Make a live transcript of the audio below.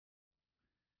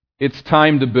It's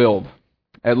time to build.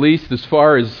 At least as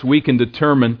far as we can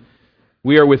determine,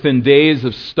 we are within days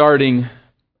of starting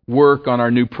work on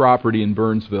our new property in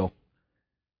Burnsville.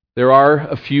 There are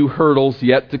a few hurdles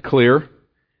yet to clear,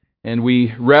 and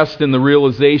we rest in the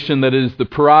realization that it is the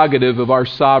prerogative of our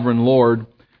sovereign Lord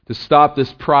to stop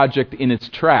this project in its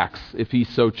tracks if He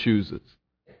so chooses.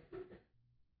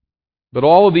 But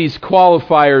all of these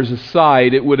qualifiers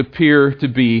aside, it would appear to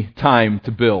be time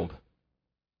to build.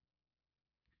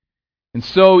 And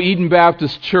so Eden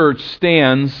Baptist Church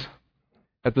stands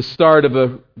at the start of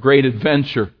a great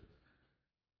adventure.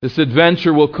 This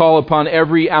adventure will call upon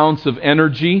every ounce of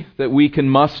energy that we can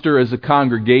muster as a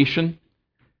congregation.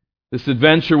 This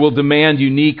adventure will demand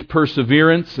unique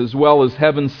perseverance as well as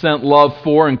heaven-sent love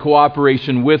for and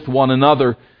cooperation with one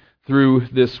another through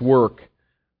this work.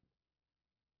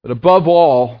 But above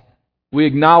all, we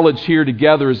acknowledge here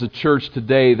together as a church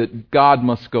today that God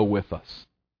must go with us.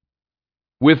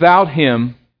 Without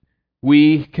Him,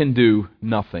 we can do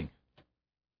nothing.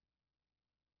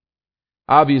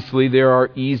 Obviously, there are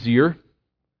easier,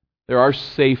 there are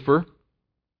safer,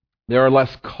 there are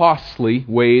less costly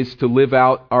ways to live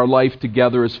out our life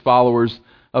together as followers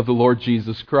of the Lord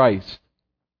Jesus Christ.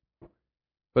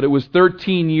 But it was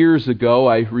 13 years ago,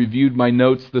 I reviewed my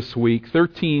notes this week,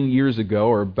 13 years ago,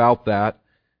 or about that,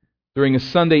 during a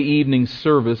Sunday evening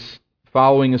service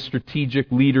following a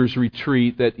strategic leaders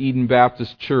retreat, that Eden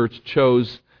Baptist Church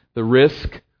chose the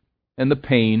risk and the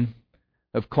pain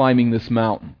of climbing this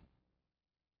mountain.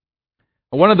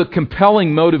 One of the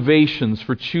compelling motivations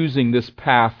for choosing this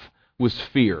path was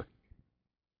fear.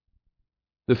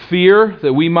 The fear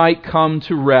that we might come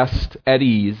to rest at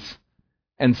ease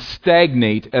and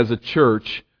stagnate as a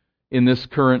church in this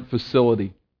current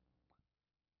facility.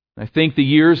 I think the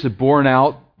years have borne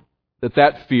out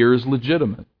that fear is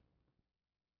legitimate.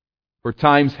 For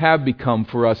times have become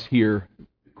for us here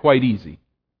quite easy,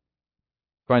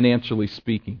 financially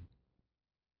speaking.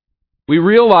 We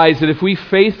realize that if we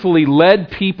faithfully led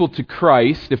people to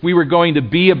Christ, if we were going to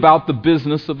be about the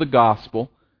business of the gospel,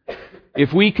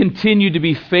 if we continue to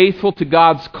be faithful to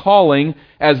God's calling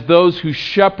as those who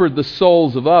shepherd the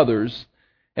souls of others,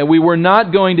 and we were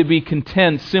not going to be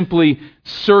content simply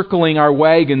circling our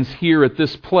wagons here at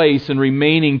this place and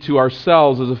remaining to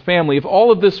ourselves as a family, if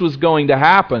all of this was going to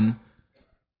happen,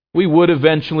 we would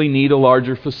eventually need a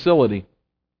larger facility.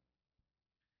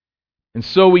 And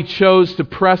so we chose to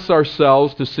press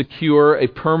ourselves to secure a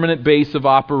permanent base of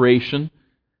operation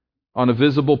on a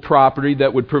visible property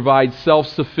that would provide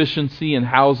self-sufficiency in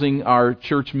housing our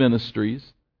church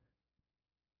ministries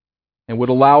and would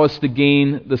allow us to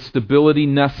gain the stability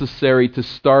necessary to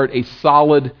start a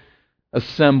solid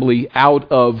assembly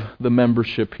out of the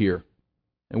membership here.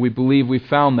 And we believe we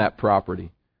found that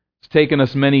property. It's taken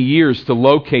us many years to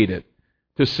locate it,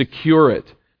 to secure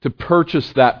it, to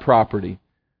purchase that property.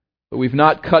 But we've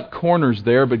not cut corners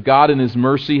there, but God in His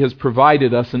mercy has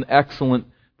provided us an excellent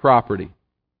property.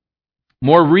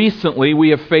 More recently, we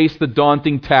have faced the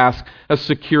daunting task of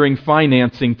securing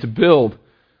financing to build.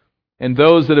 And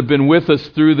those that have been with us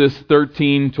through this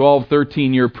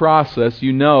 13-year process,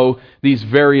 you know these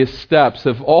various steps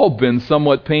have all been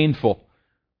somewhat painful.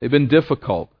 They've been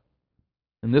difficult.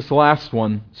 And this last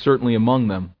one, certainly among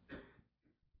them.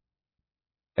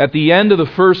 At the end of the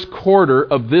first quarter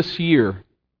of this year,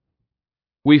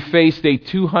 we faced a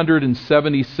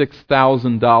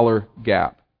 $276,000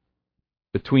 gap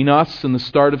between us and the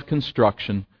start of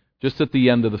construction just at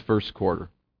the end of the first quarter.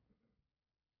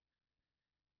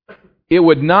 It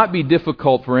would not be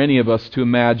difficult for any of us to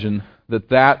imagine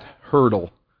that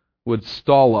hurdle would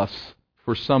stall us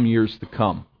for some years to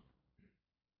come.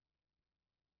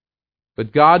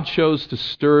 But God chose to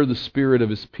stir the spirit of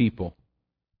His people.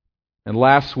 And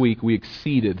last week we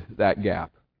exceeded that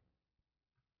gap.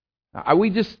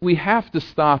 We have to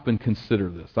stop and consider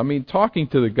this. I mean, talking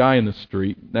to the guy in the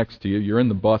street next to you, you're in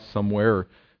the bus somewhere, or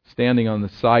standing on the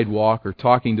sidewalk, or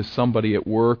talking to somebody at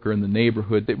work or in the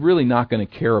neighborhood, they're really not going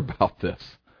to care about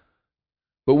this.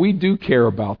 But we do care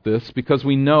about this because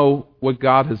we know what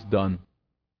God has done.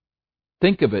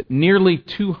 Think of it, nearly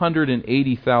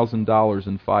 $280,000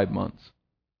 in 5 months.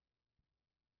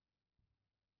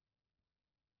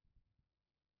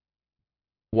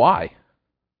 Why?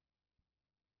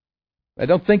 I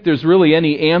don't think there's really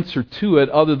any answer to it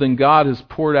other than God has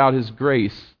poured out His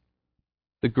grace,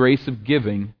 the grace of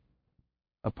giving,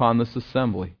 upon this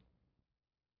assembly.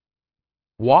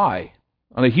 Why?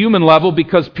 On a human level,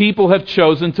 because people have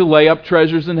chosen to lay up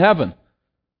treasures in heaven.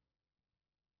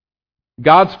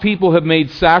 God's people have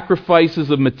made sacrifices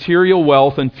of material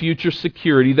wealth and future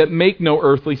security that make no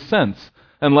earthly sense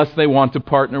unless they want to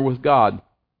partner with God.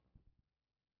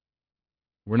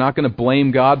 We're not going to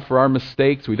blame God for our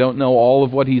mistakes. We don't know all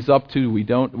of what He's up to.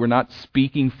 We're not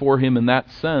speaking for Him in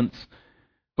that sense.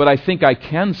 But I think I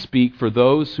can speak for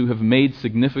those who have made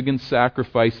significant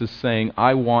sacrifices saying,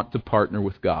 I want to partner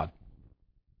with God.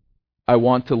 I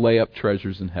want to lay up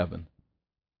treasures in heaven.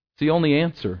 It's the only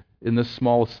answer in this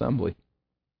small assembly.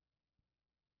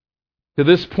 To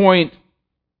this point,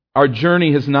 our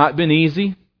journey has not been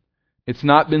easy. It's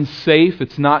not been safe.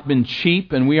 It's not been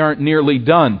cheap, and we aren't nearly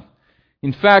done.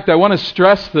 In fact, I want to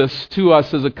stress this to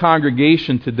us as a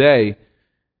congregation today.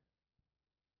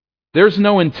 There's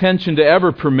no intention to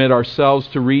ever permit ourselves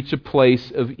to reach a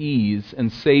place of ease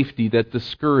and safety that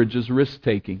discourages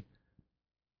risk-taking.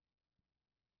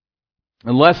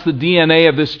 Unless the DNA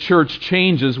of this church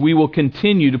changes, we will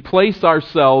continue to place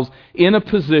ourselves in a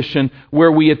position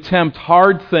where we attempt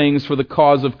hard things for the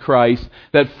cause of Christ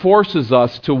that forces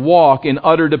us to walk in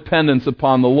utter dependence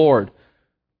upon the Lord.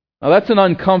 Now, that's an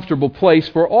uncomfortable place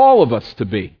for all of us to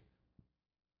be.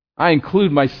 I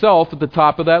include myself at the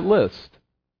top of that list.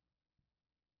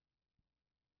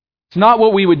 It's not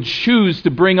what we would choose to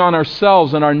bring on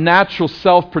ourselves and our natural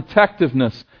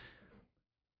self-protectiveness.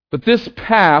 But this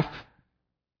path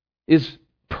is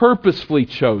purposefully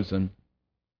chosen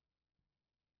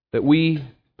that we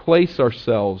place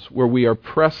ourselves where we are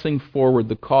pressing forward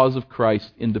the cause of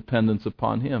Christ in dependence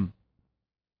upon Him.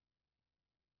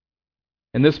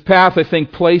 And this path, I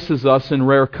think, places us in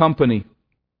rare company.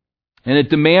 And it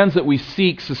demands that we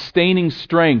seek sustaining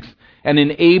strength and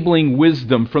enabling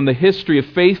wisdom from the history of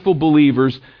faithful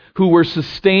believers who were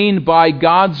sustained by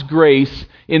God's grace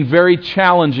in very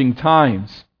challenging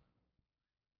times.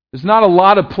 There's not a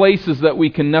lot of places that we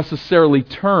can necessarily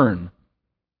turn,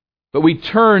 but we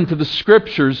turn to the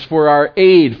Scriptures for our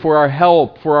aid, for our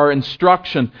help, for our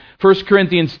instruction. 1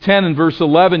 Corinthians 10 and verse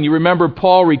 11, you remember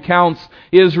Paul recounts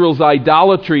Israel's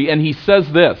idolatry, and he says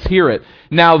this, hear it,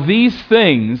 "Now these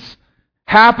things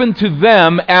happened to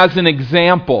them as an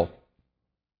example,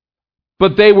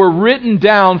 but they were written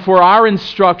down for our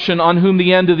instruction on whom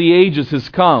the end of the ages has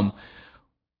come."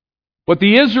 What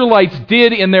the Israelites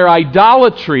did in their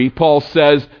idolatry, Paul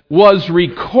says, was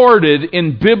recorded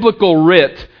in biblical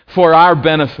writ for our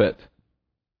benefit,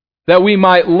 that we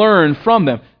might learn from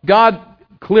them. God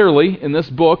clearly, in this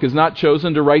book, has not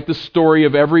chosen to write the story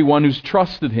of everyone who's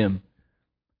trusted Him.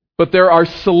 But there are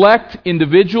select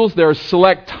individuals, there are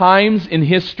select times in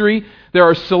history, there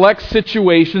are select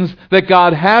situations that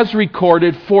God has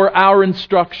recorded for our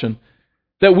instruction,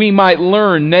 that we might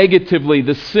learn negatively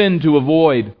the sin to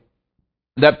avoid,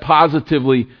 that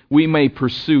positively we may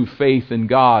pursue faith in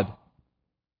God.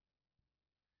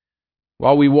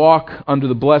 While we walk under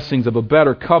the blessings of a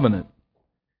better covenant,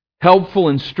 helpful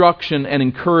instruction and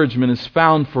encouragement is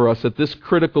found for us at this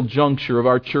critical juncture of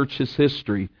our church's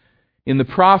history in the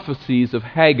prophecies of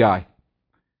Haggai.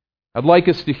 I'd like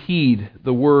us to heed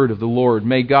the word of the Lord.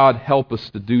 May God help us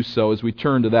to do so as we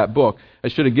turn to that book. I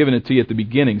should have given it to you at the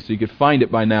beginning so you could find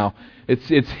it by now. It's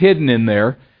hidden in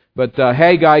there. But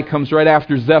Haggai comes right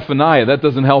after Zephaniah. That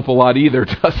doesn't help a lot either,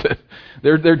 does it?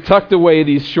 They're tucked away,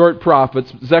 these short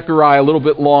prophets. Zechariah a little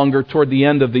bit longer toward the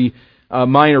end of the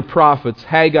minor prophets.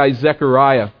 Haggai,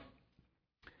 Zechariah.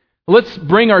 Let's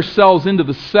bring ourselves into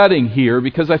the setting here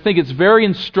because I think it's very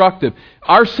instructive.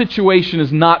 Our situation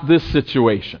is not this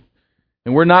situation.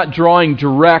 And we're not drawing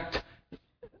direct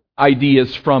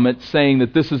ideas from it, saying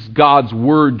that this is God's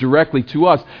Word directly to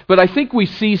us. But I think we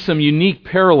see some unique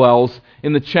parallels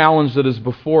in the challenge that is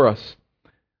before us.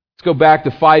 Let's go back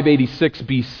to 586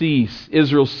 BC.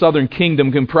 Israel's southern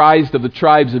kingdom, comprised of the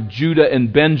tribes of Judah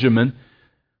and Benjamin,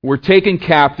 were taken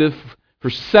captive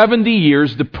for 70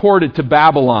 years, deported to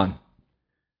Babylon.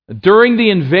 During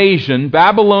the invasion,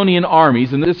 Babylonian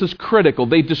armies, and this is critical,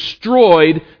 they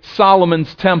destroyed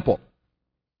Solomon's temple.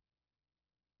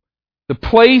 The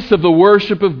place of the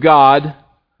worship of God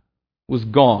was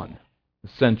gone,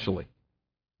 essentially.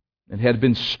 It had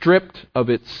been stripped of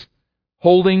its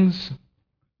holdings,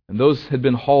 and those had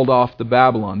been hauled off to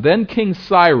Babylon. Then King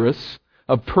Cyrus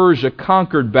of Persia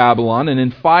conquered Babylon, and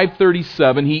in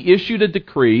 537 he issued a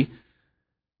decree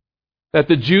that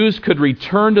the Jews could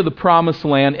return to the Promised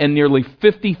Land, and nearly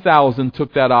 50,000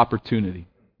 took that opportunity.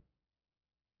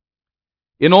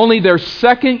 In only their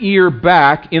second year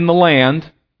back in the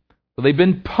land, they've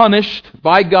been punished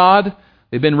by God.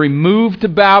 They've been removed to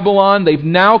Babylon. They've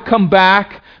now come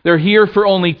back. They're here for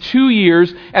only 2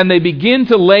 years, and they begin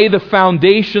to lay the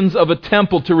foundations of a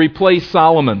temple to replace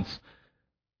Solomon's.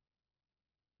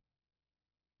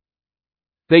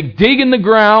 They dig in the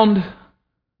ground.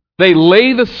 They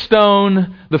lay the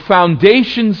stone. The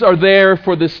foundations are there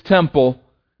for this temple.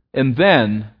 And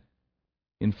then,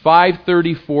 in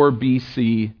 534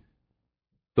 BC,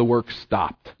 the work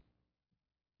stopped.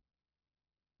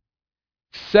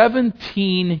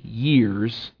 17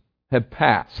 years have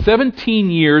passed. 17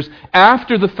 years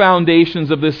after the foundations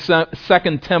of this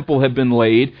second temple had been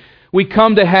laid, we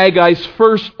come to Haggai's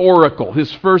first oracle,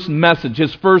 his first message,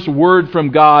 his first word from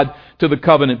God to the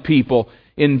covenant people.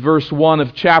 In verse 1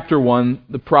 of chapter 1,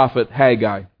 the prophet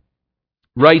Haggai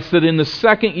writes that in the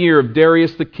second year of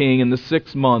Darius the king, in the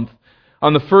 6th month,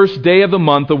 on the first day of the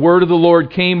month, the word of the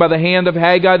Lord came by the hand of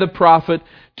Haggai the prophet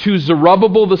to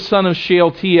Zerubbabel the son of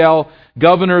Shealtiel,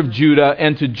 governor of Judah,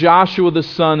 and to Joshua the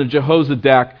son of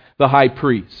Jehozadak, the high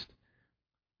priest.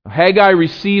 Haggai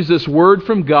receives this word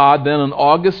from God then on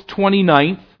August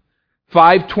 29th,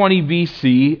 520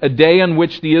 BC, a day on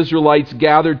which the Israelites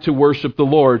gathered to worship the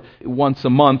Lord once a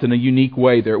month in a unique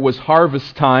way there. It was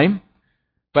harvest time,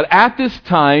 but at this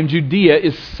time, Judea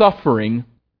is suffering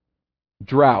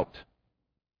drought.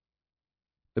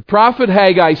 The prophet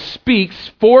Haggai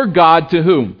speaks for God to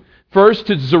whom? First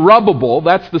to Zerubbabel,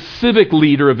 that's the civic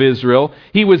leader of Israel.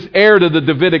 He was heir to the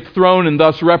Davidic throne and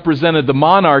thus represented the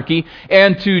monarchy.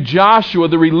 And to Joshua,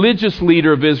 the religious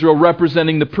leader of Israel,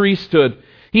 representing the priesthood.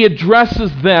 He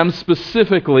addresses them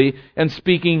specifically and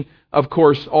speaking, of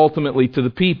course, ultimately to the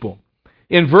people.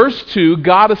 In verse 2,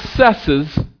 God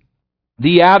assesses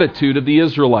the attitude of the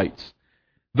Israelites.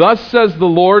 Thus says the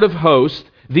Lord of hosts,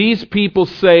 these people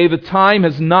say the time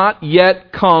has not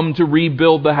yet come to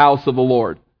rebuild the house of the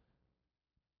Lord.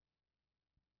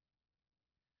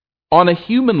 On a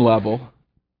human level,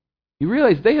 you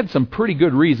realize they had some pretty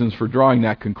good reasons for drawing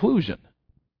that conclusion.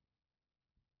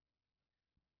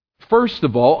 First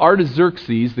of all,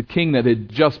 Artaxerxes, the king that had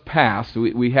just passed,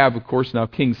 we have, of course, now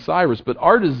King Cyrus, but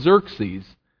Artaxerxes,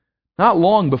 not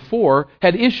long before,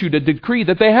 had issued a decree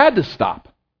that they had to stop.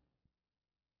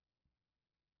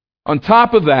 On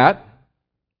top of that,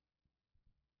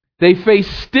 they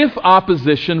faced stiff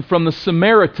opposition from the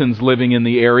Samaritans living in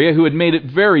the area, who had made it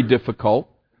very difficult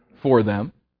for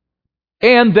them.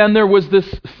 And then there was this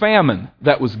famine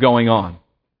that was going on.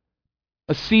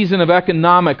 A season of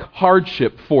economic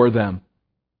hardship for them.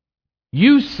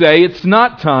 You say it's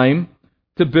not time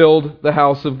to build the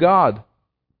house of God.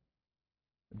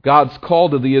 God's call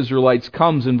to the Israelites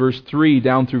comes in verse 3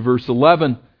 down through verse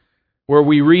 11, where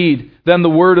we read, Then the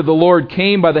word of the Lord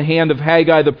came by the hand of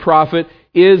Haggai the prophet,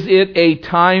 Is it a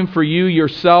time for you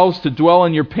yourselves to dwell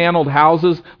in your paneled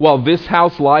houses while this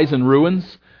house lies in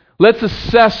ruins? Let's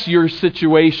assess your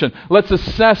situation. Let's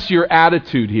assess your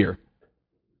attitude here.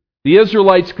 The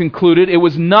Israelites concluded it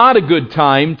was not a good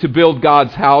time to build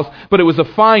God's house, but it was a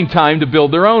fine time to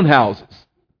build their own houses.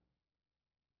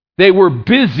 They were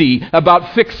busy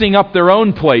about fixing up their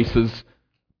own places,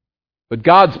 but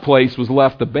God's place was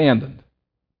left abandoned.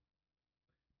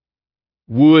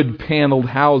 Wood paneled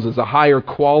houses, a higher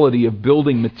quality of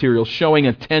building material, showing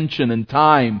attention and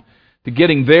time to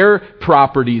getting their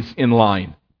properties in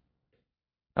line.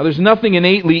 Now, there's nothing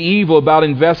innately evil about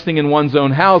investing in one's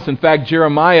own house. In fact,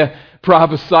 Jeremiah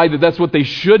prophesied that that's what they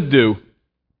should do.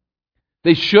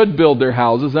 They should build their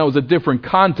houses. That was a different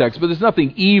context, but there's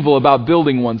nothing evil about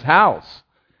building one's house.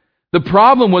 The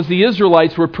problem was the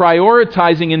Israelites were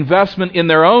prioritizing investment in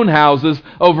their own houses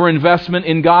over investment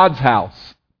in God's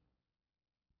house.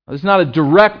 There's not a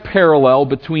direct parallel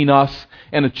between us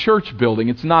and a church building.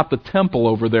 It's not the temple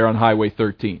over there on Highway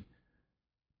 13.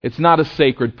 It's not a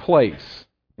sacred place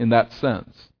in that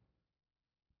sense.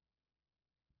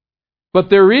 But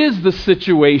there is the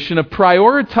situation of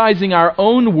prioritizing our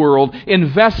own world,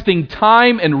 investing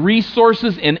time and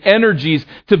resources and energies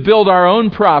to build our own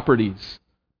properties,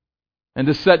 and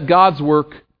to set God's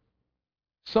work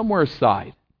somewhere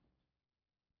aside,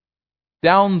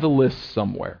 down the list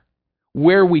somewhere,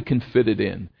 where we can fit it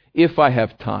in, if I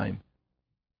have time.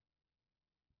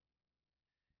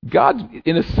 God,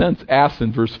 in a sense, asks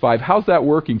in verse 5, how's that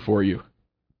working for you?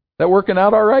 That working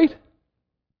out all right?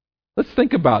 Let's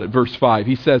think about it. Verse 5,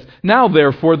 he says, Now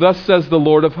therefore, thus says the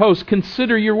Lord of hosts,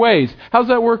 consider your ways. How's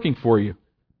that working for you?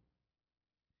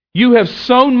 You have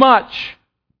sown much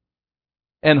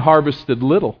and harvested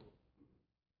little.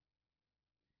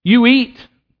 You eat,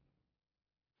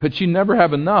 but you never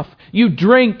have enough. You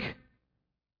drink,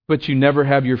 but you never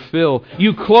have your fill.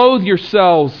 You clothe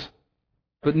yourselves,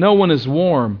 but no one is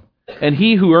warm. And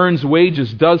he who earns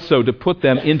wages does so to put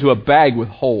them into a bag with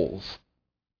holes.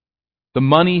 The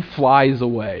money flies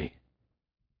away.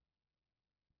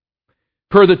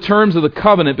 Per the terms of the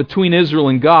covenant between Israel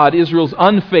and God, Israel's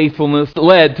unfaithfulness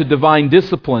led to divine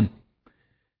discipline.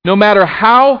 No matter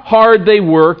how hard they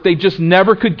worked, they just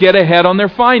never could get ahead on their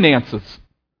finances.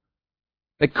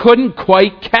 They couldn't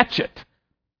quite catch it.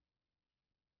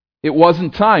 It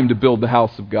wasn't time to build the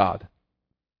house of God.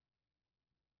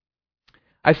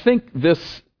 I think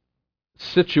this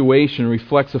situation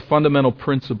reflects a fundamental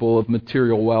principle of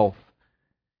material wealth.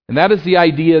 And that is the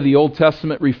idea the Old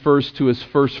Testament refers to as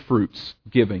first fruits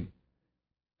giving.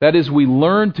 That is, we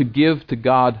learn to give to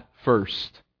God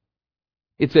first.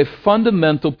 It's a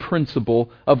fundamental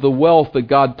principle of the wealth that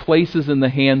God places in the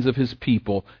hands of His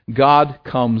people. God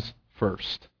comes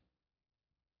first.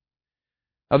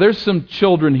 Now, there's some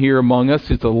children here among us.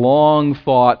 It's a long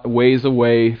thought, ways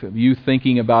away of you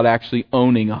thinking about actually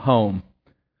owning a home.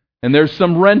 And there's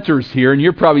some renters here, and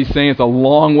you're probably saying it's a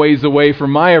long ways away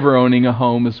from my ever owning a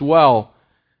home as well.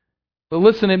 But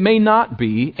listen, it may not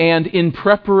be, and in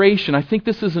preparation, I think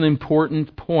this is an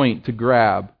important point to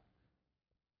grab.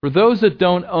 For those that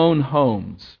don't own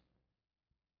homes,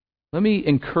 let me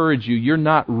encourage you, you're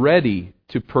not ready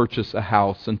to purchase a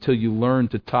house until you learn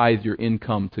to tithe your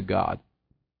income to God.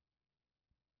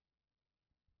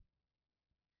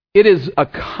 It is a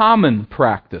common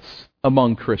practice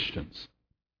among Christians.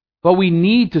 But we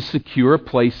need to secure a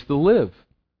place to live.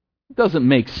 It doesn't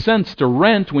make sense to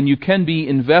rent when you can be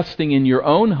investing in your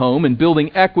own home and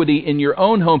building equity in your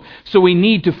own home. So we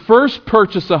need to first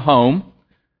purchase a home.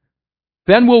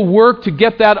 Then we'll work to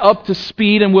get that up to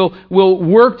speed, and we'll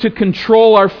work to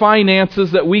control our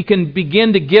finances that we can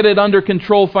begin to get it under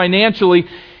control financially.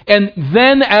 And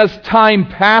then as time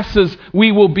passes,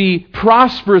 we will be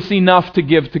prosperous enough to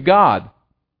give to God.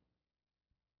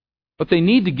 What they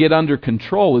need to get under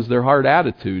control is their heart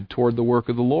attitude toward the work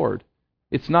of the Lord.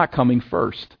 It's not coming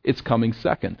first. It's coming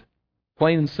second.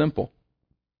 Plain and simple.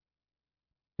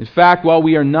 In fact, while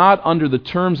we are not under the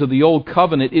terms of the Old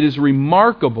Covenant, it is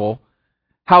remarkable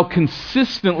how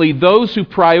consistently those who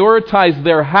prioritize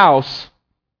their house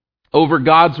over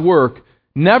God's work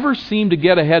never seem to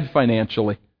get ahead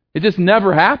financially. It just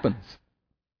never happens.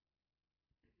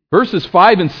 Verses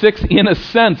 5 and 6, in a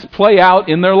sense, play out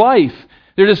in their life.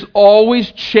 They're just always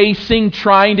chasing,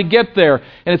 trying to get there.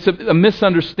 And it's a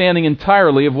misunderstanding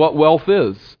entirely of what wealth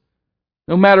is.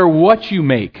 No matter what you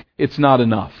make, it's not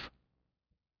enough.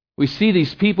 We see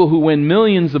these people who win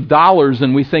millions of dollars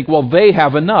and we think, well, they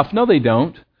have enough. No, they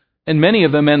don't. And many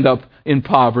of them end up in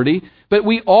poverty. But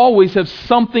we always have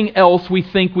something else we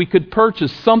think we could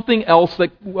purchase, something else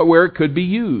where it could be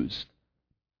used.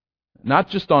 Not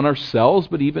just on ourselves,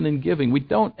 but even in giving. We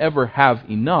don't ever have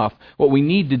enough. What we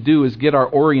need to do is get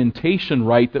our orientation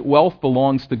right, that wealth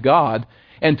belongs to God,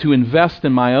 and to invest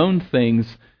in my own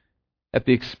things at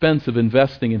the expense of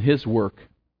investing in His work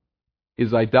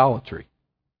is idolatry.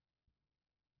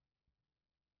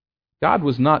 God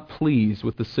was not pleased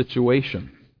with the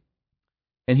situation.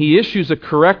 And He issues a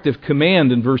corrective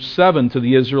command in verse 7 to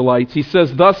the Israelites. He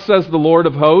says, "Thus says the Lord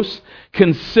of hosts,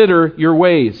 consider your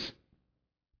ways.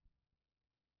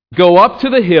 Go up to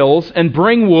the hills and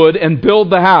bring wood and build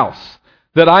the house,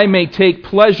 that I may take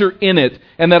pleasure in it,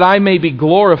 and that I may be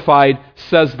glorified,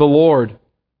 says the Lord.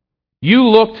 You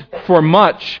looked for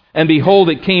much, and behold,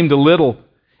 it came to little.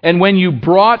 And when you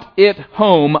brought it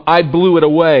home, I blew it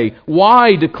away.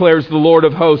 Why, declares the Lord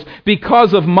of hosts?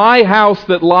 Because of my house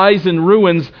that lies in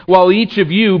ruins, while each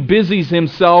of you busies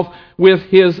himself with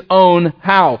his own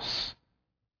house."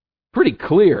 Pretty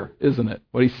clear, isn't it,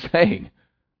 what he's saying?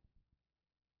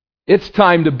 It's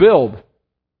time to build.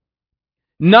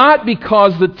 Not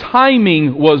because the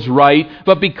timing was right,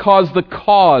 but because the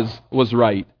cause was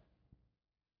right.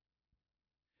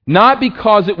 Not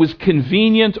because it was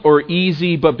convenient or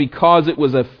easy, but because it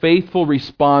was a faithful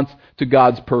response to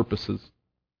God's purposes.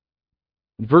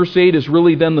 Verse 8 is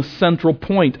really then the central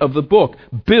point of the book.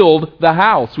 Build the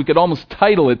house. We could almost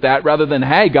title it that rather than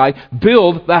Haggai.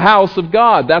 Build the house of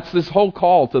God. That's this whole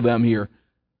call to them here.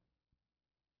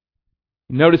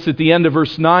 Notice at the end of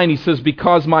verse 9, he says,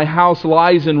 "Because my house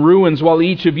lies in ruins, while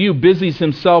each of you busies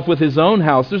himself with his own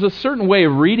house." There's a certain way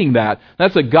of reading that.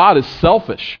 That's that God is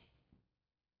selfish.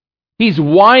 He's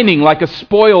whining like a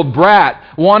spoiled brat,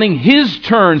 wanting his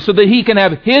turn so that he can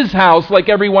have his house like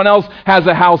everyone else has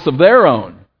a house of their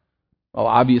own. Well,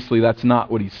 obviously that's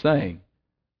not what he's saying.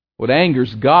 What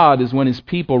angers God is when His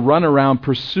people run around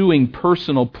pursuing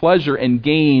personal pleasure and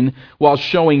gain while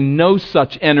showing no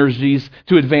such energies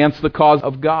to advance the cause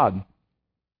of God.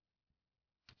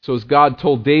 So as God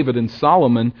told David and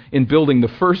Solomon in building the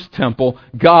first temple,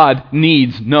 God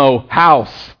needs no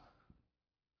house.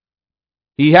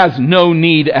 He has no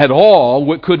need at all.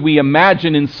 What could we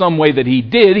imagine in some way that He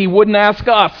did? He wouldn't ask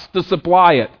us to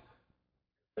supply it.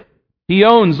 He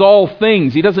owns all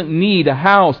things. He doesn't need a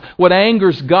house. What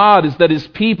angers God is that His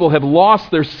people have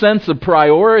lost their sense of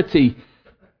priority.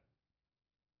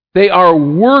 They are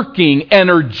working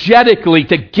energetically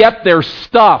to get their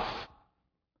stuff,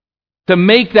 to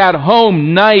make that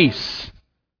home nice.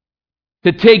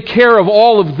 to take care of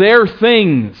all of their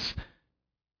things,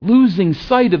 losing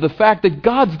sight of the fact that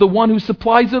God's the one who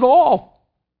supplies it all.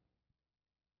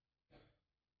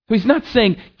 So He's not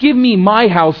saying, give me my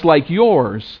house like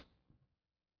yours.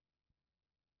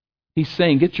 He's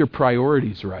saying, get your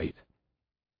priorities right.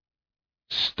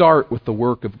 Start with the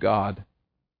work of God.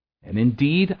 And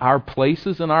indeed, our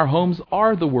places and our homes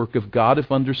are the work of God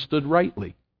if understood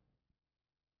rightly.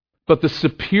 But the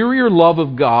superior love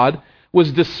of God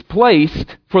was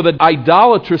displaced for the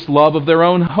idolatrous love of their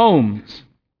own homes.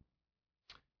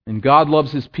 And God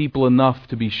loves His people enough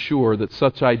to be sure that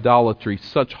such idolatry,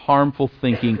 such harmful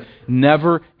thinking,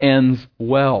 never ends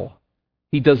well.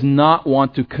 He does not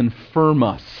want to confirm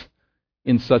us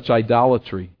in such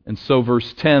idolatry. And so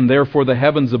verse 10, therefore the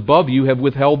heavens above you have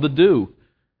withheld the dew,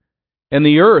 and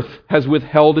the earth has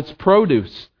withheld its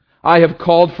produce. I have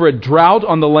called for a drought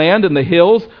on the land and the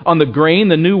hills, on the grain,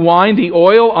 the new wine, the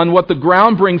oil, on what the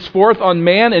ground brings forth, on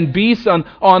man and beast, on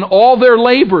all their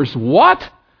labors. What?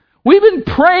 We've been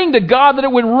praying to God that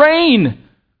it would rain.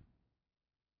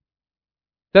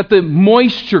 That the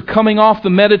moisture coming off the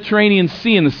Mediterranean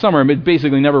Sea in the summer, it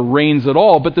basically never rains at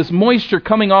all, but this moisture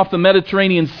coming off the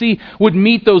Mediterranean Sea would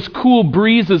meet those cool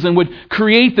breezes and would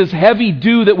create this heavy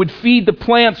dew that would feed the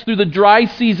plants through the dry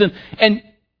season. And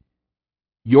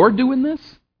you're doing this?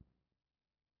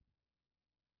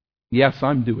 Yes,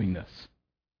 I'm doing this.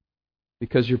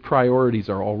 Because your priorities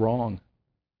are all wrong.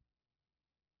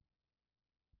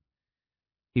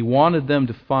 He wanted them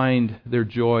to find their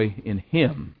joy in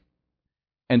Him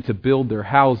and to build their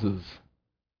houses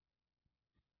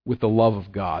with the love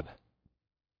of God.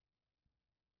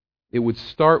 It would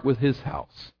start with His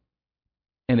house,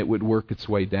 and it would work its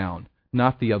way down,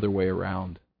 not the other way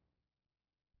around.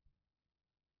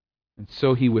 And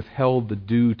so He withheld the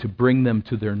dew to bring them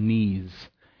to their knees,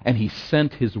 and He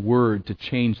sent His word to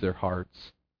change their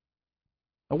hearts.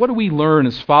 Now, what do we learn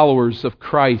as followers of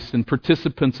Christ and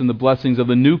participants in the blessings of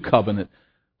the new covenant?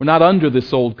 We're not under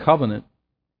this old covenant.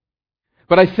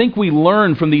 But I think we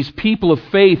learn from these people of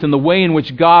faith and the way in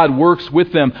which God works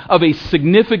with them of a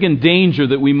significant danger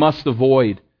that we must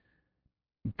avoid.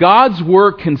 God's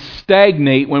work can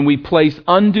stagnate when we place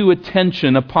undue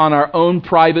attention upon our own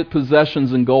private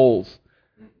possessions and goals.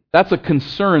 That's a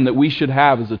concern that we should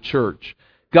have as a church.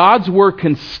 God's work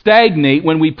can stagnate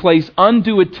when we place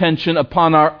undue attention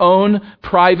upon our own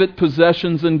private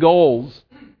possessions and goals.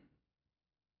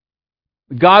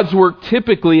 God's work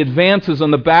typically advances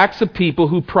on the backs of people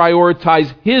who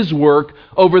prioritize His work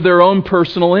over their own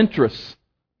personal interests.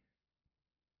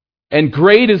 And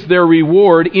great is their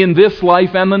reward in this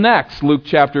life and the next. Luke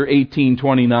chapter 18,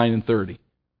 29 and 30.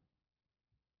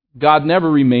 God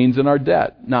never remains in our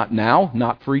debt. Not now,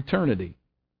 not for eternity.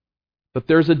 But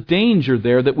there's a danger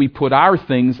there that we put our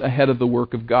things ahead of the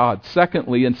work of God.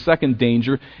 Secondly, and second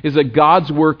danger, is that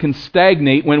God's work can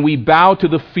stagnate when we bow to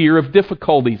the fear of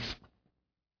difficulties.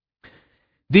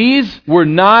 These were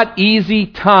not easy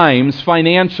times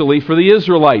financially for the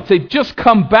Israelites. They'd just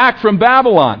come back from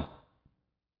Babylon.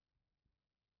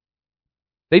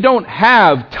 They don't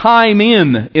have time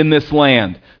in this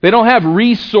land. They don't have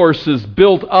resources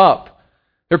built up.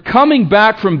 They're coming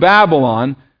back from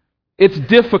Babylon. It's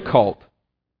difficult.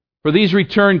 For these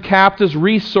returned captives,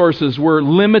 resources were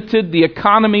limited. The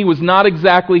economy was not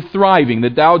exactly thriving. The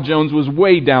Dow Jones was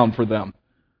way down for them.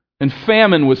 And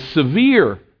famine was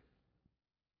severe.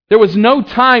 There was no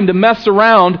time to mess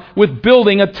around with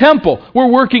building a temple.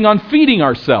 We're working on feeding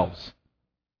ourselves.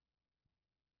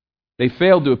 They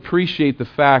failed to appreciate the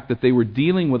fact that they were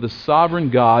dealing with a sovereign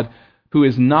God who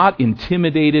is not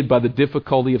intimidated by the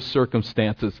difficulty of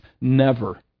circumstances.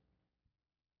 Never.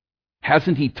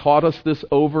 Hasn't He taught us this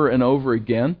over and over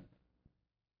again?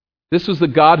 This was the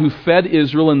God who fed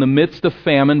Israel in the midst of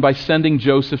famine by sending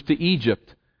Joseph to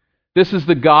Egypt. This is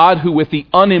the God who, with the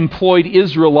unemployed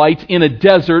Israelites in a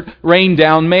desert, rained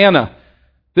down manna.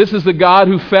 This is the God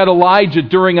who fed Elijah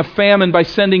during a famine by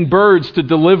sending birds to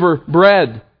deliver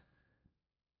bread.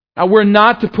 Now, we're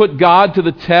not to put God to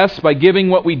the test by giving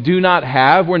what we do not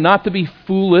have. We're not to be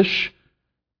foolish,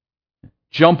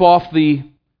 jump off the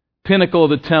pinnacle of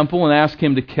the temple and ask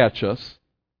Him to catch us.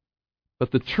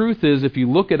 But the truth is, if you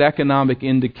look at economic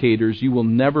indicators, you will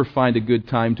never find a good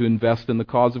time to invest in the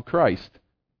cause of Christ.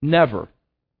 Never.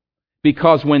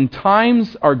 Because when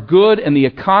times are good and the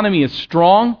economy is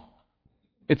strong,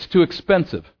 it's too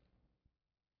expensive.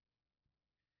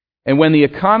 And when the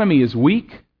economy is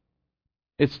weak,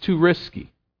 it's too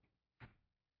risky.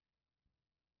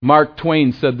 Mark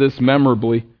Twain said this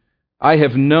memorably, "I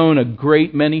have known a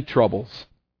great many troubles,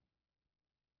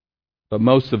 but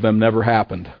most of them never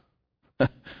happened."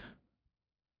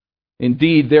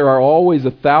 Indeed, there are always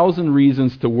 1,000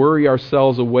 reasons to worry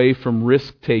ourselves away from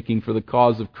risk-taking for the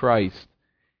cause of Christ.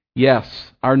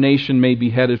 Yes, our nation may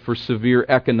be headed for severe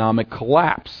economic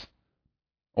collapse,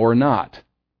 or not.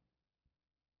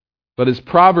 But as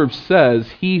Proverbs says,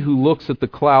 he who looks at the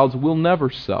clouds will never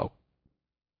sow.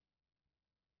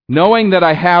 Knowing that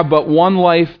I have but one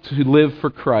life to live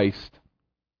for Christ,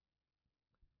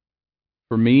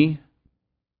 for me,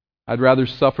 I'd rather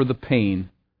suffer the pain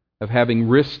of having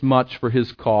risked much for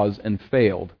His cause and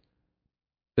failed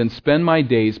than spend my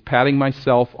days patting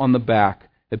myself on the back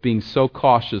at being so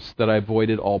cautious that I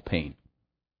avoided all pain.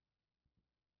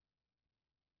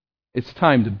 It's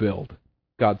time to build,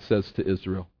 God says to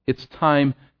Israel. It's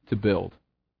time to build.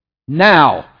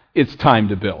 Now it's time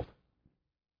to build.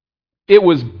 It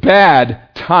was bad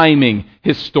timing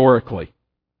historically.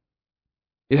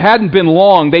 It hadn't been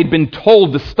long. They'd been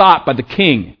told to stop by the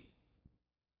king.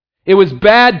 It was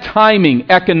bad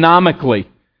timing economically.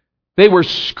 They were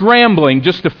scrambling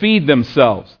just to feed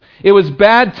themselves. It was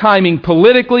bad timing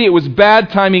politically. It was bad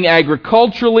timing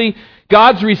agriculturally.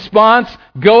 God's response,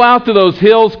 go out to those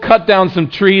hills, cut down some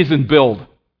trees, and build.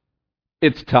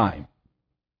 It's time.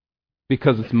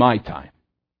 Because it's my time.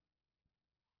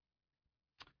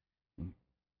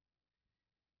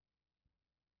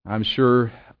 I'm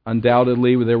sure,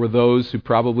 undoubtedly, there were those who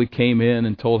probably came in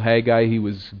and told Haggai he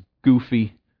was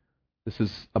goofy. This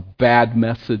is a bad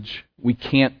message. We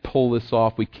can't pull this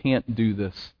off. We can't do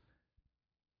this.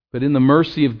 But in the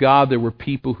mercy of God, there were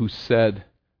people who said,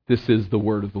 this is the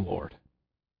word of the Lord.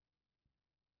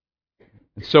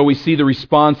 And so we see the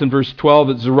response in verse 12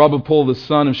 that Zerubbabel the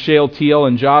son of Shealtiel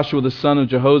and Joshua the son of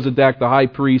Jehozadak the high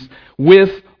priest,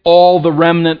 with all the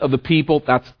remnant of the people,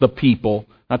 that's the people,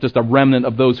 not just a remnant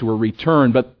of those who were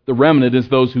returned, but the remnant is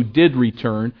those who did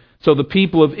return. So the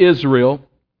people of Israel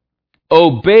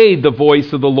obeyed the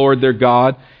voice of the Lord their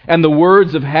God and the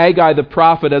words of Haggai the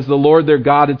prophet as the Lord their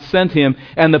God had sent him,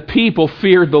 and the people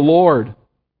feared the Lord.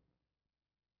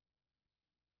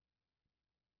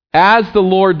 As the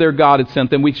Lord their God had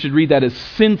sent them, we should read that as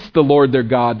since the Lord their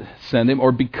God sent him,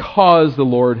 or because the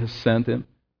Lord has sent him.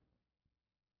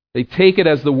 They take it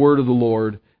as the word of the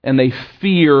Lord, and they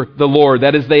fear the Lord.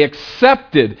 That is, they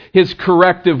accepted His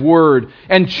corrective word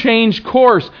and changed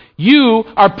course. You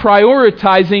are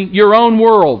prioritizing your own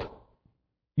world.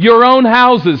 Your own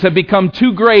houses have become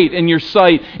too great in your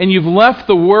sight, and you've left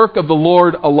the work of the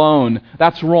Lord alone.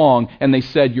 That's wrong. And they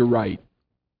said, you're right.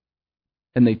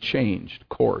 And they changed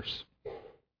course.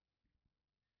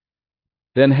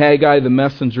 Then Haggai, the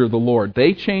messenger of the Lord.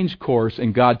 They changed course,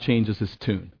 and God changes His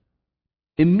tune.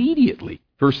 Immediately.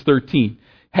 Verse 13.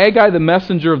 Haggai, the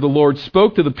messenger of the Lord,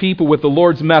 spoke to the people with the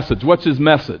Lord's message. What's his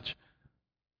message?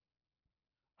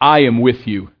 I am with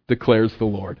you, declares the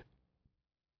Lord.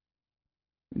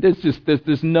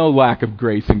 There's no lack of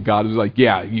grace in God. It's like,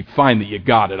 yeah, you find that you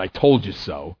got it. I told you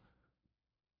so.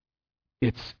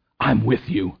 It's, I'm with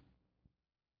you.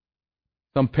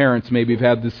 Some parents maybe have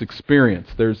had this experience.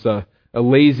 There's a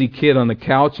lazy kid on the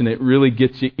couch and it really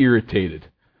gets you irritated.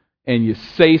 And you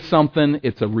say something,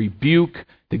 it's a rebuke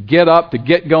to get up, to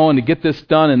get going, to get this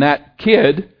done, and that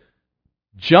kid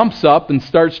jumps up and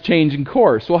starts changing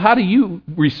course. Well, how do you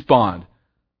respond?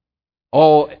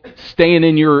 All staying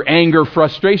in your anger,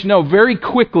 frustration? No, very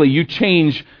quickly you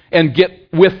change and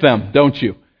get with them, don't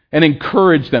you? And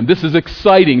encourage them. This is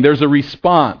exciting. There's a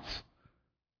response.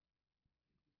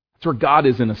 That's where God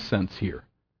is in a sense here.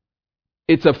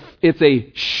 It's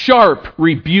a sharp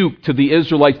rebuke to the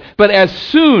Israelites. But as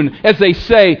soon as they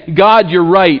say, God, you're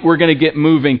right, we're going to get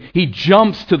moving, He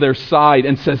jumps to their side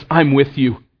and says, I'm with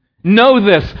you. Know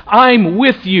this, I'm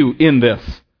with you in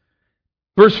this.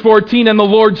 Verse 14, and the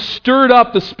Lord stirred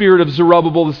up the spirit of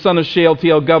Zerubbabel, the son of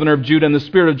Shealtiel, governor of Judah, and the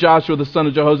spirit of Joshua, the son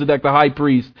of Jehozadak, the high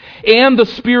priest, and the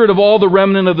spirit of all the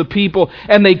remnant of the people.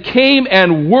 And they came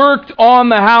and worked on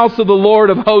the house of the Lord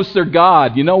of hosts, their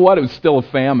God. You know what? It was still a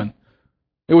famine.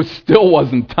 It still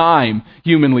wasn't time,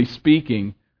 humanly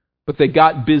speaking. But they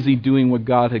got busy doing what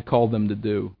God had called them to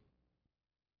do.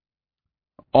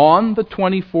 On the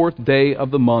 24th day of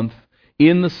the month,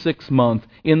 in the 6th month,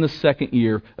 in the 2nd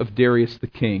year of Darius the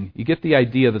king. You get the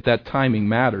idea that timing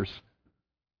matters.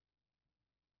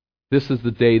 This is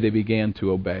the day they began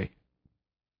to obey.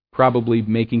 Probably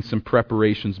making some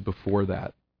preparations before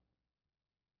that.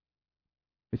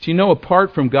 But you know,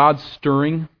 apart from God's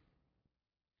stirring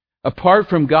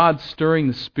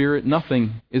the Spirit,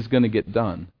 nothing is going to get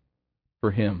done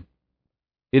for Him.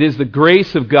 It is the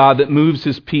grace of God that moves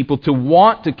His people to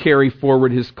want to carry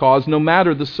forward His cause no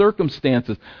matter the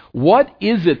circumstances. What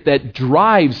is it that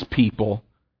drives people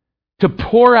to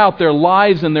pour out their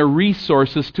lives and their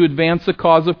resources to advance the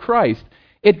cause of Christ?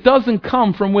 It doesn't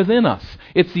come from within us.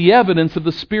 It's the evidence of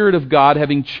the Spirit of God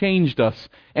having changed us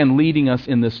and leading us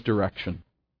in this direction.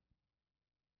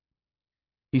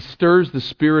 He stirs the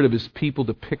spirit of His people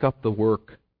to pick up the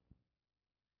work.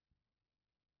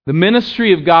 The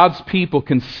ministry of God's people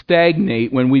can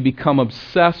stagnate when we become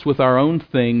obsessed with our own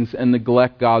things and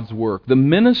neglect God's work. The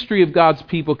ministry of God's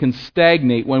people can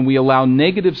stagnate when we allow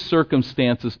negative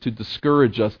circumstances to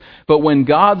discourage us. But when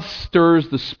God stirs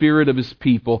the spirit of His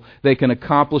people, they can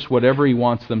accomplish whatever He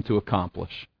wants them to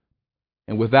accomplish.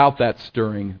 And without that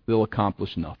stirring, they'll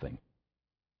accomplish nothing.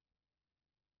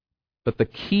 But the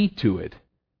key to it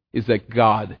is that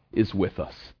God is with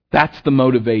us. That's the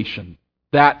motivation.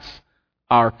 That's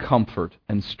our comfort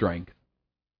and strength.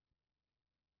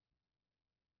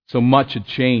 So much had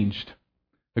changed.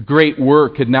 A great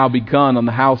work had now begun on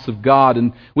the house of God,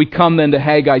 and we come then to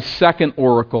Haggai's second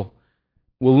oracle.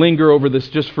 We'll linger over this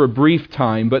just for a brief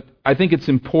time, but I think it's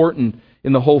important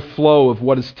in the whole flow of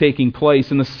what is taking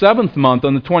place. In the 7th month,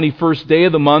 on the 21st day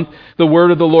of the month, the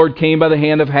word of the Lord came by the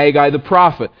hand of Haggai the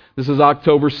prophet. This is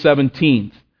October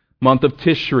 17th. Month of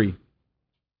Tishri.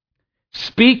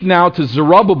 Speak now to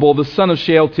Zerubbabel, the son of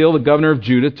Shealtiel, the governor of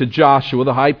Judah, to Joshua,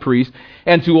 the high priest,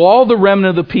 and to all the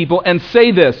remnant of the people, and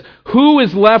say this: Who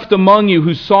is left among you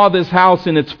who saw this house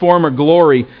in its former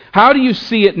glory? How do you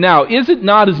see it now? Is it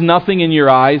not as nothing in your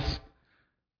eyes?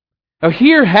 Now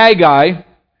here Haggai,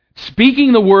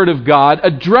 speaking the word of God,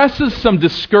 addresses some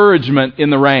discouragement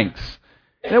in the ranks.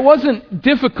 And it wasn't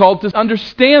difficult to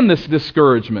understand this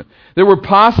discouragement. There were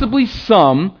possibly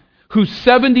some who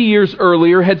 70 years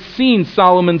earlier had seen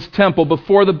Solomon's temple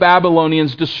before the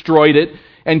Babylonians destroyed it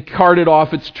and carted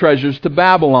off its treasures to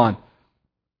Babylon.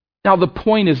 Now the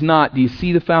point is not, do you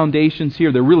see the foundations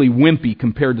here? They're really wimpy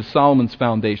compared to Solomon's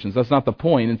foundations. That's not the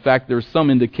point. In fact, there's some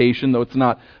indication, though it's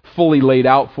not fully laid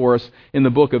out for us in the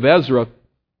book of Ezra,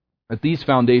 that these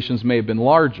foundations may have been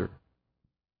larger.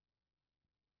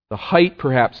 The height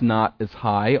perhaps not as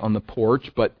high on the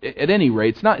porch, but at any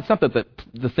rate, it's not that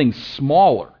the thing's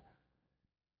smaller.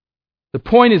 The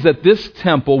point is that this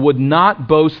temple would not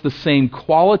boast the same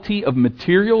quality of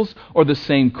materials or the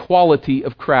same quality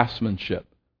of craftsmanship.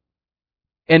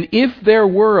 And if there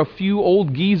were a few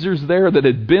old geezers there that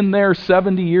had been there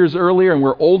 70 years earlier and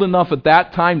were old enough at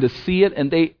that time to see it,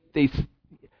 and it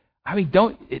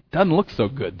doesn't look so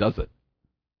good, does it?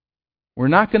 We're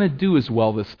not going to do as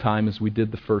well this time as we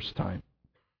did the first time.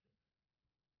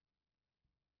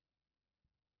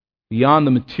 Beyond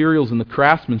the materials and the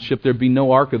craftsmanship, there'd be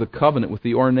no Ark of the Covenant with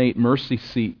the ornate mercy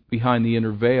seat behind the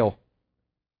inner veil.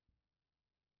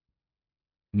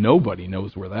 Nobody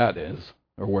knows where that is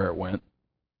or where it went.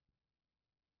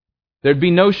 There'd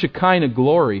be no Shekinah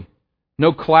glory,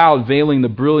 no cloud veiling the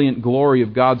brilliant glory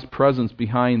of God's presence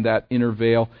behind that inner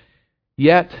veil.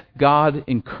 Yet God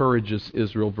encourages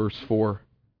Israel, verse 4.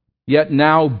 Yet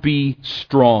now be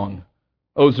strong,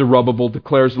 O Zerubbabel,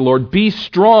 declares the Lord. Be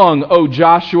strong, O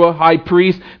Joshua, high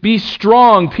priest. Be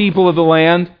strong, people of the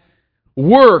land.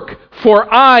 Work,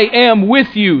 for I am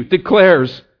with you,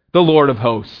 declares the Lord of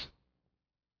hosts.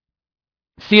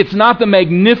 See, it's not the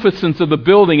magnificence of the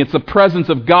building, it's the presence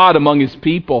of God among His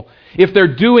people. If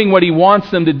they're doing what He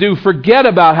wants them to do, forget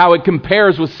about how it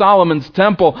compares with Solomon's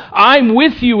temple. I'm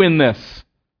with you in this.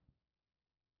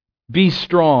 Be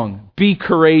strong, be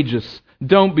courageous,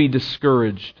 don't be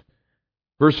discouraged.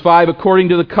 Verse 5, according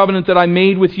to the covenant that I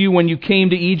made with you when you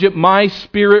came to Egypt, my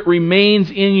Spirit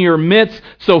remains in your midst,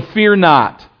 so fear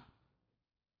not.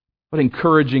 What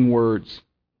encouraging words.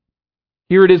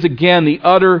 Here it is again, the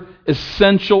utter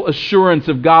essential assurance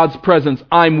of God's presence.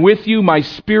 I'm with you, my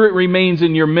Spirit remains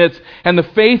in your midst. And the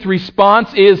faith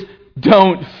response is,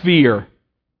 don't fear.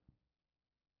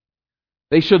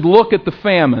 They should look at the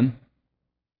famine,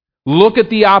 look at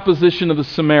the opposition of the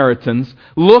Samaritans,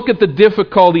 look at the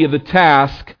difficulty of the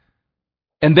task,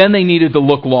 and then they needed to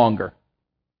look longer.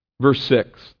 Verse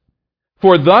 6.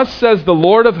 For thus says the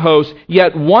Lord of hosts,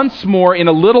 yet once more in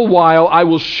a little while I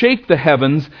will shake the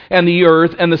heavens and the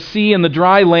earth and the sea and the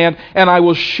dry land, and I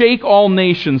will shake all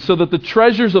nations, so that the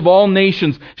treasures of all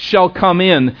nations shall come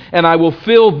in, and I will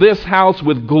fill this house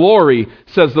with glory,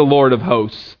 says the Lord of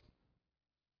hosts.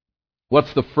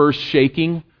 What's the first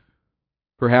shaking?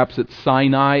 Perhaps it's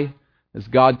Sinai, as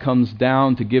God comes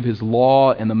down to give His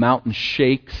law and the mountain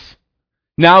shakes.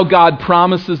 Now God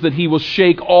promises that He will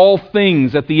shake all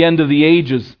things at the end of the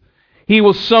ages. He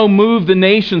will so move the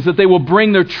nations that they will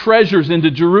bring their treasures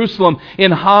into Jerusalem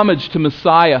in homage to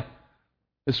Messiah.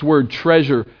 This word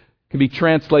treasure can be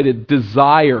translated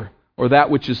desire, or that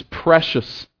which is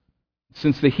precious.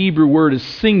 Since the Hebrew word is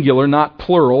singular, not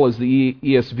plural, as the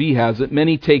ESV has it,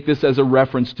 many take this as a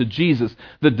reference to Jesus.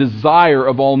 The desire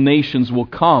of all nations will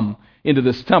come into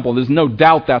this temple. There's no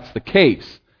doubt that's the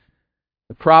case.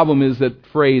 The problem is that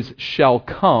phrase shall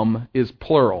come is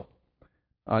plural.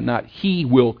 Not he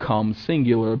will come,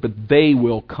 singular, but they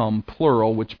will come,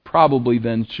 plural, which probably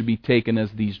then should be taken as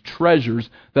these treasures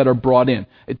that are brought in.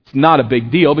 It's not a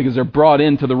big deal because they're brought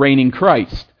into the reigning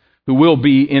Christ, who will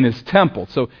be in His temple.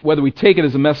 So whether we take it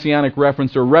as a messianic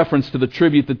reference or a reference to the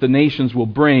tribute that the nations will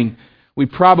bring, we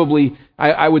probably,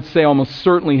 I would say almost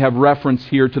certainly have reference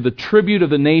here to the tribute of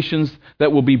the nations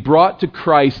that will be brought to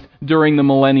Christ during the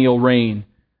millennial reign.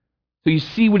 So you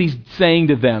see what He's saying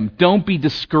to them. Don't be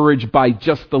discouraged by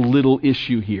just the little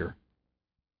issue here.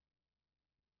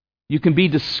 You can be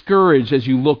discouraged as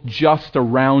you look just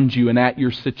around you and at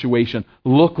your situation.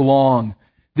 Look long.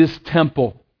 This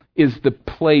temple is the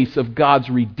place of God's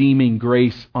redeeming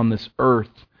grace on this earth.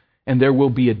 And there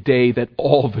will be a day that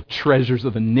all the treasures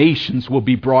of the nations will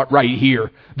be brought right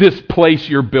here. This place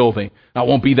you're building. Now, it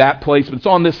won't be that place, but it's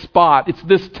on this spot. It's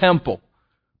this temple.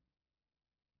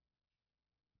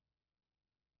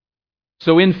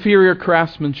 So inferior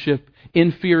craftsmanship,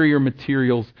 inferior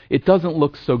materials, it doesn't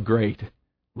look so great.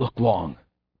 Look long.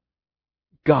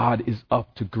 God is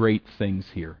up to great things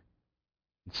here.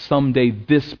 Someday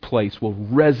this place will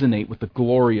resonate with the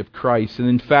glory of Christ. And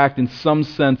in fact, in some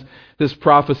sense, this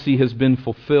prophecy has been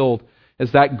fulfilled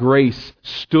as that grace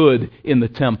stood in the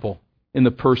temple in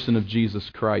the person of Jesus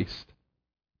Christ.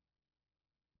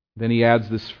 Then he adds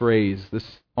this phrase,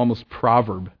 this almost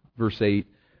proverb, verse 8.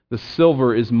 The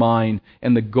silver is mine,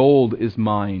 and the gold is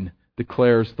mine,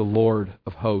 declares the Lord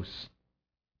of hosts.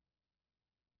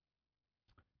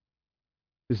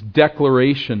 This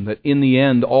declaration that in the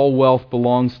end all wealth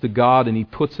belongs to God and He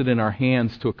puts it in our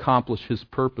hands to accomplish His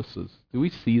purposes. Do we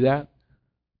see that?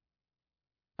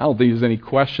 I don't think there's any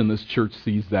question this church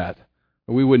sees that,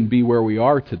 or we wouldn't be where we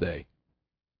are today.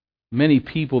 Many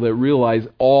people that realize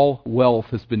all wealth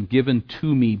has been given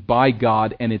to me by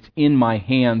God and it's in my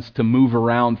hands to move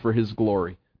around for His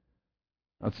glory.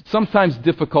 Now, it's sometimes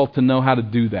difficult to know how to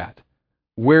do that,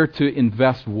 where to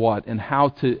invest what, and how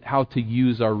to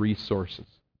use our resources.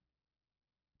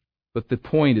 But the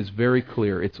point is very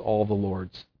clear. It's all the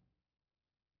Lord's.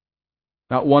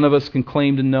 Not one of us can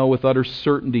claim to know with utter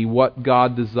certainty what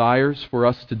God desires for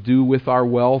us to do with our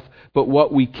wealth, but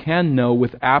what we can know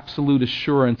with absolute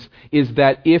assurance is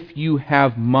that if you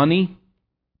have money,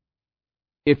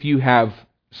 if you have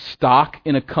stock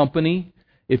in a company,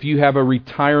 if you have a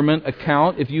retirement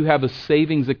account, if you have a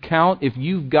savings account, if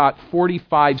you've got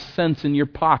 45 cents in your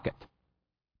pocket,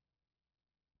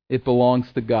 it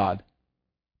belongs to God.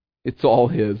 It's all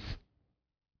His.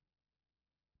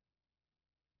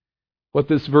 What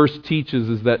this verse teaches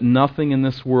is that nothing in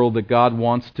this world that God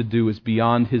wants to do is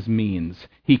beyond His means.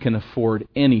 He can afford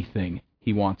anything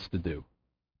He wants to do.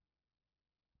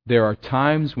 There are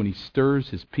times when He stirs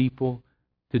His people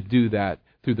to do that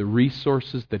through the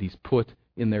resources that He's put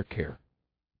in their care.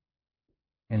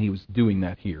 And He was doing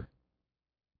that here.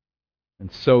 And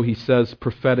so He says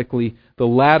prophetically, the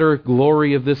latter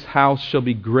glory of this house shall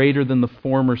be greater than the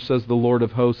former, says the Lord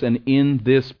of hosts, and in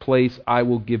this place I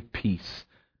will give peace,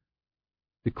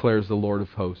 declares the Lord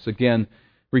of hosts. Again,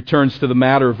 returns to the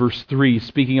matter of verse 3,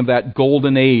 speaking of that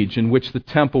golden age in which the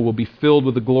temple will be filled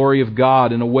with the glory of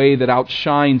God in a way that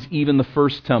outshines even the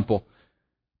first temple.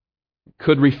 It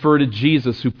could refer to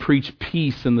Jesus who preached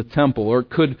peace in the temple, or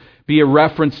it could be a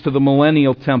reference to the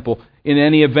millennial temple. In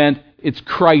any event, it's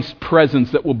Christ's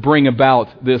presence that will bring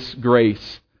about this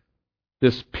grace,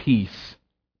 this peace.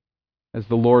 As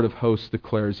the Lord of hosts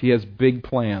declares, He has big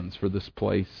plans for this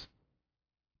place.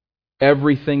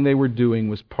 Everything they were doing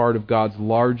was part of God's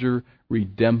larger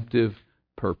redemptive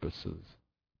purposes.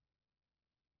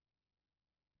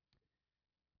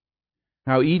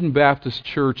 Now, Eden Baptist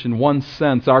Church, in one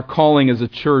sense, our calling as a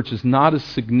church is not as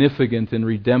significant in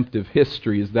redemptive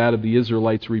history as that of the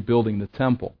Israelites rebuilding the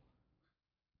temple.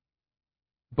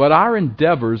 But our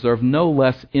endeavors are of no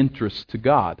less interest to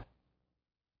God,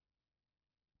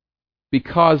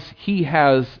 because He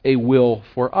has a will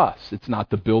for us. It's not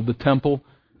to build the temple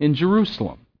in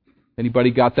Jerusalem.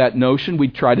 Anybody got that notion?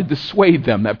 We'd try to dissuade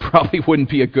them. That probably wouldn't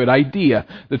be a good idea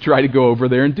to try to go over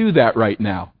there and do that right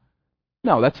now.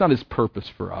 No, that's not His purpose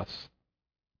for us.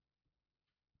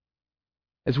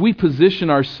 As we position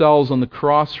ourselves on the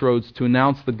crossroads to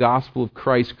announce the gospel of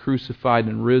Christ crucified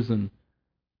and risen,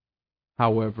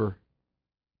 however,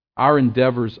 our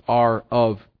endeavors are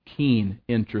of keen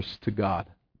interest to God.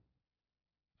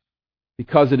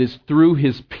 Because it is through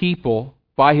His people,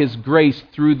 by His grace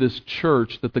through this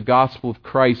church, that the gospel of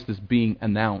Christ is being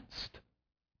announced.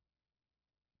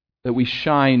 that we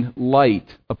shine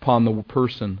light upon the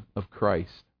person of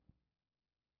Christ.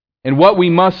 And what we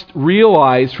must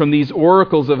realize from these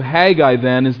oracles of Haggai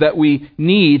then is that we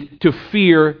need to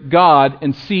fear God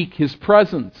and seek His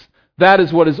presence. That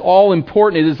is what is all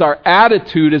important. It is our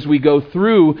attitude as we go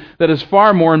through that is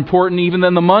far more important even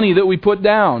than the money that we put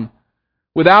down.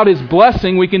 Without His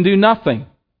blessing, we can do nothing.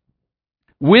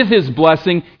 With His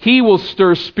blessing, He will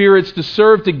stir spirits to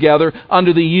serve together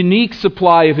under the unique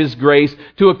supply of His grace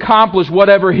to accomplish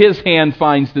whatever His hand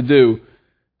finds to do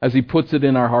as He puts it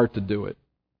in our heart to do it.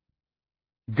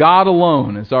 God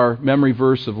alone, as our memory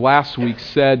verse of last week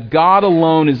said, God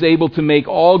alone is able to make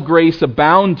all grace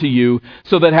abound to you,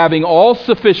 so that having all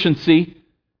sufficiency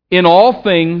in all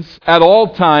things at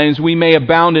all times, we may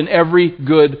abound in every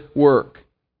good work.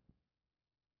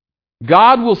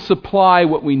 God will supply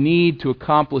what we need to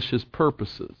accomplish His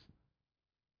purposes.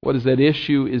 What is at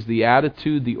issue is the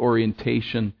attitude, the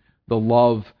orientation, the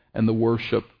love, and the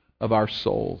worship of our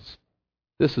souls.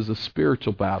 This is a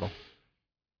spiritual battle.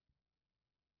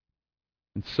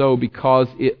 And so, because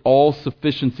all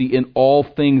sufficiency in all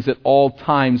things at all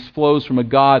times flows from a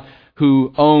God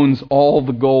who owns all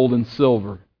the gold and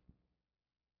silver,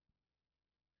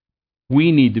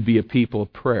 we need to be a people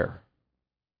of prayer.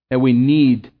 And we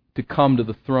need to come to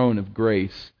the throne of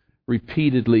grace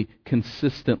repeatedly,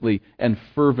 consistently, and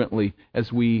fervently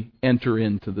as we enter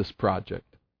into this project.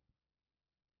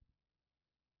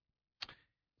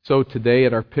 So today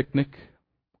at our picnic,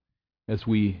 as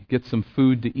we get some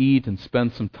food to eat and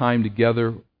spend some time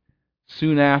together,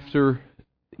 soon after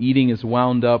eating is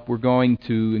wound up, we're going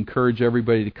to encourage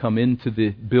everybody to come into the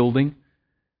building,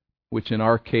 which in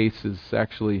our case is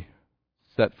actually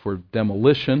set for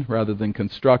demolition rather than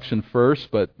construction first,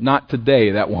 but not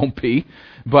today, that won't be.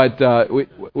 But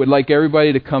we'd like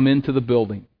everybody to come into the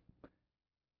building.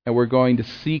 And we're going to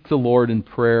seek the Lord in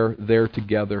prayer there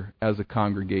together as a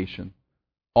congregation,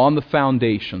 on the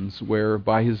foundations where,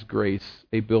 by His grace,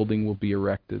 a building will be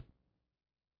erected.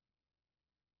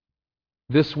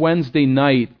 This Wednesday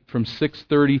night from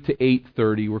 6:30 to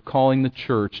 8:30, we're calling the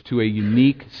church to a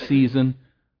unique season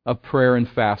of prayer and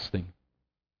fasting.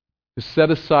 To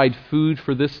set aside food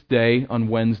for this day on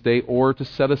Wednesday, or to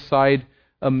set aside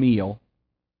a meal,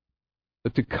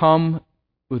 but to come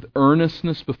with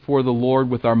earnestness before the Lord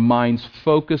with our minds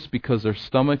focused because our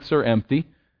stomachs are empty,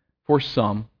 for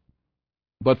some,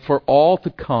 but for all to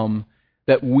come,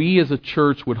 that we as a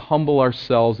church would humble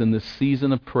ourselves in this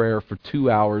season of prayer for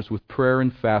 2 hours with prayer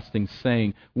and fasting,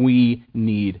 saying, we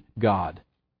need God.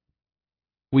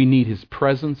 We need His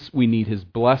presence. We need His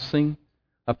blessing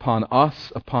upon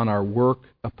us, upon our work,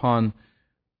 upon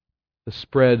the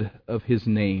spread of His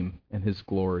name and His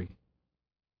glory.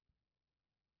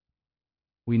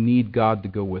 We need God to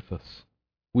go with us.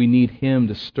 We need Him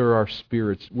to stir our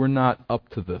spirits. We're not up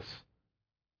to this.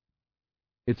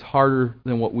 It's harder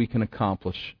than what we can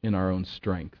accomplish in our own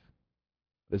strength.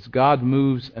 As God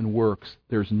moves and works,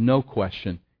 there's no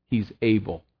question He's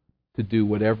able to do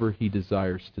whatever He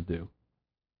desires to do.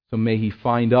 So may He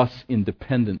find us in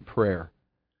dependent prayer.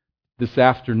 This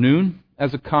afternoon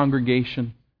as a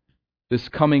congregation, this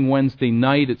coming Wednesday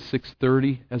night at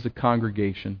 6:30 as a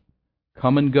congregation.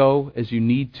 Come and go as you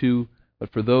need to,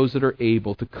 but for those that are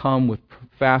able to come with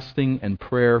fasting and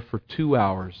prayer for 2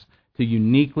 hours, to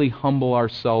uniquely humble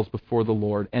ourselves before the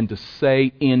Lord and to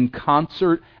say in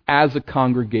concert as a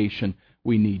congregation,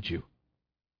 we need you.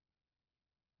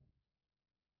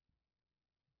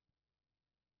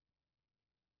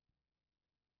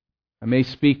 I may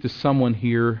speak to someone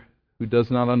here who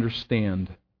does not understand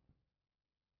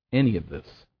any of this.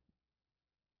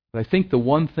 But I think the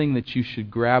one thing that you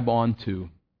should grab onto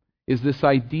is this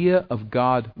idea of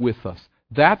God with us.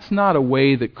 That's not a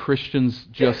way that Christians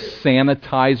just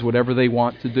sanitize whatever they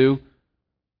want to do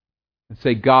and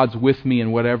say, God's with me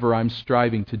in whatever I'm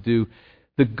striving to do.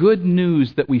 The good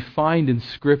news that we find in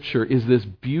Scripture is this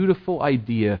beautiful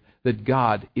idea that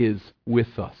God is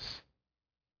with us.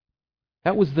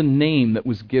 That was the name that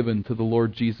was given to the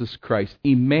Lord Jesus Christ,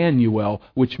 Emmanuel,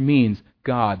 which means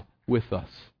God with us.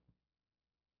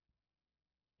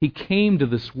 He came to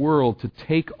this world to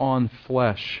take on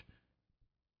flesh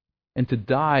and to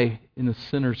die in a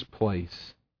sinner's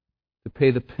place, to pay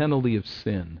the penalty of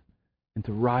sin, and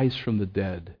to rise from the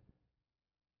dead.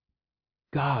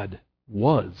 God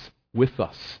was with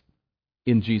us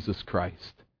in Jesus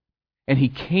Christ. And He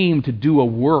came to do a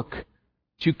work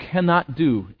that you cannot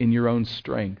do in your own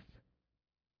strength.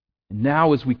 And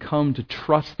now as we come to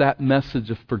trust that message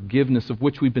of forgiveness of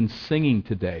which we've been singing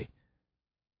today,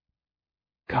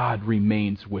 God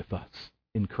remains with us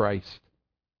in Christ.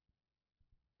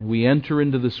 And we enter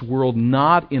into this world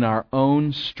not in our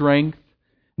own strength,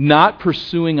 not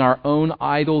pursuing our own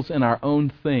idols and our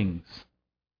own things,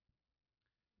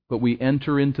 but we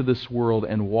enter into this world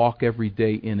and walk every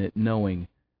day in it knowing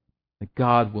that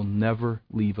God will never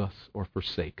leave us or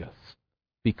forsake us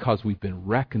because we've been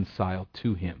reconciled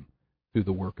to Him through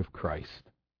the work of Christ.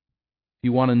 If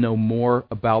you want to know more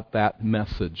about that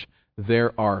message,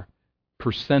 there are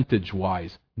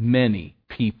percentage-wise many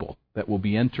people that will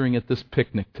be entering at this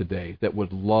picnic today that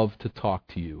would love to talk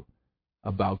to you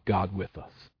about God with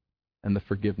us and the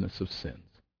forgiveness of sins.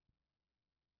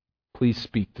 Please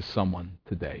speak to someone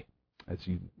today as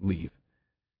you leave.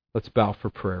 Let's bow for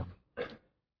prayer.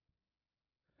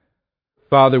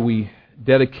 Father, we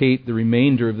dedicate the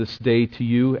remainder of this day to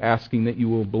you, asking that you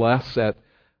will bless at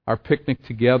our picnic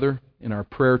together, in our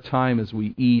prayer time as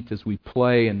we eat, as we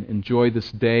play, and enjoy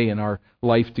this day and our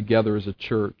life together as a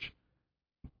church.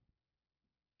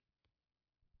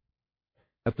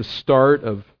 At the start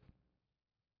of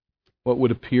what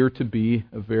would appear to be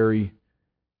a very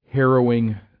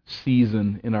harrowing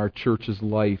season in our church's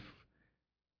life,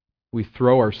 we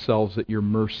throw ourselves at your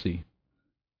mercy.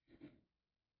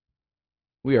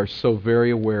 We are so very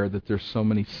aware that there's so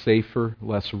many safer,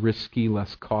 less risky,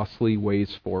 less costly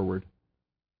ways forward.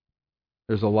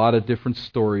 There's a lot of different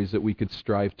stories that we could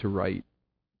strive to write.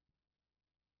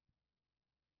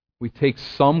 We take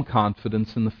some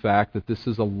confidence in the fact that this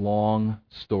is a long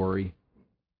story.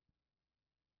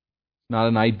 Not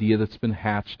an idea that's been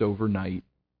hatched overnight.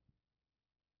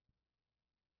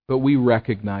 But we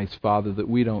recognize, Father, that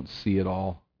we don't see it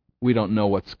all. We don't know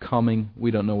what's coming.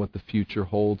 We don't know what the future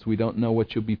holds. We don't know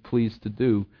what you'll be pleased to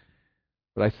do.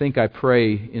 But I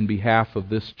pray in behalf of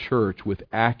this church with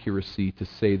accuracy to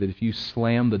say that if you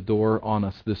slam the door on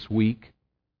us this week,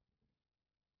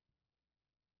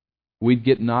 we'd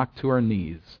get knocked to our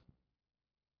knees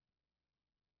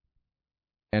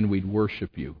and we'd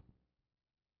worship you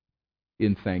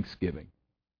in thanksgiving.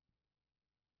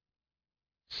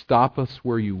 Stop us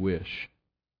where you wish.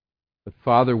 But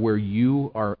Father, where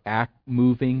you are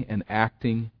moving and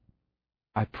acting,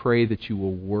 I pray that you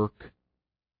will work,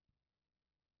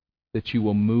 that you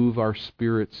will move our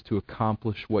spirits to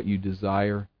accomplish what you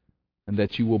desire, and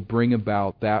that you will bring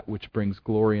about that which brings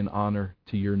glory and honor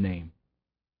to your name.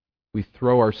 We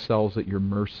throw ourselves at your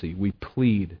mercy. We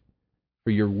plead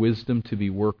for your wisdom to be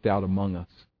worked out among us.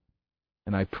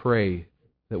 And I pray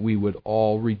that we would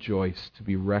all rejoice to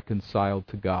be reconciled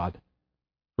to God.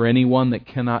 For anyone that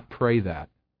cannot pray that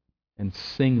and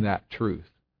sing that truth,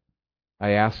 I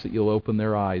ask that you'll open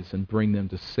their eyes and bring them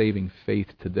to saving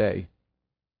faith today,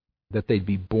 that they'd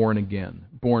be born again,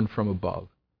 born from above.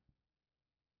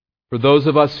 For those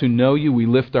of us who know you, we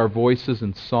lift our voices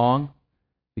in song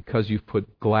because you've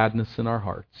put gladness in our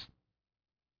hearts.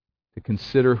 To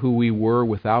consider who we were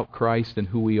without Christ and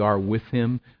who we are with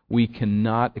Him, we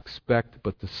cannot expect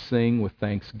but to sing with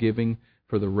thanksgiving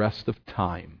for the rest of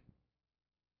time.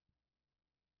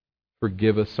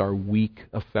 Forgive us our weak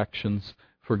affections.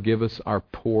 Forgive us our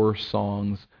poor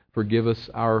songs. Forgive us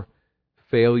our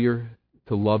failure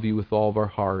to love you with all of our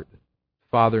heart.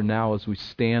 Father, now as we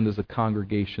stand as a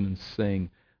congregation and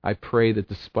sing, I pray that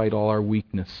despite all our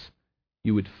weakness,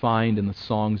 you would find in the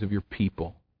songs of your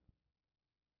people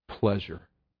pleasure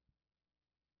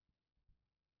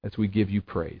as we give you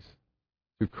praise.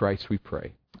 Through Christ we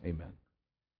pray. Amen.